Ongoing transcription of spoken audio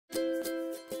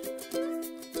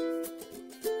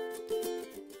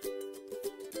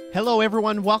Hello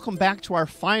everyone, welcome back to our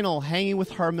final Hanging with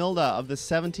Harmilda of the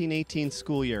 17-18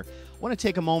 school year. I want to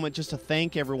take a moment just to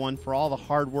thank everyone for all the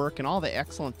hard work and all the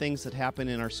excellent things that happen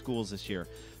in our schools this year.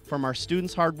 From our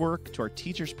students' hard work to our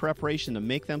teachers' preparation to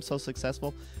make them so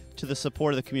successful, to the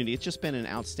support of the community. It's just been an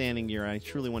outstanding year, and I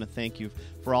truly want to thank you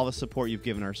for all the support you've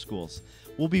given our schools.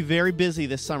 We'll be very busy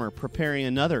this summer preparing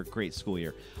another great school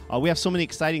year. We have so many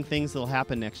exciting things that will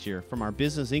happen next year, from our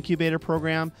business incubator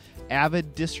program,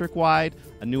 AVID district-wide,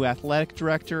 a new athletic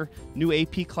director, new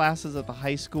AP classes at the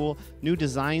high school, new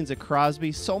designs at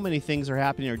Crosby. So many things are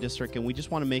happening in our district, and we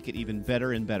just want to make it even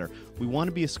better and better. We want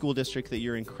to be a school district that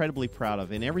you're incredibly proud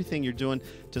of, and everything you're doing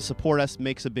to support us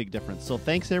makes a big difference. So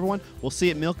thanks, everyone. We'll see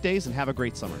you at Milk Days, and have a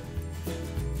great summer.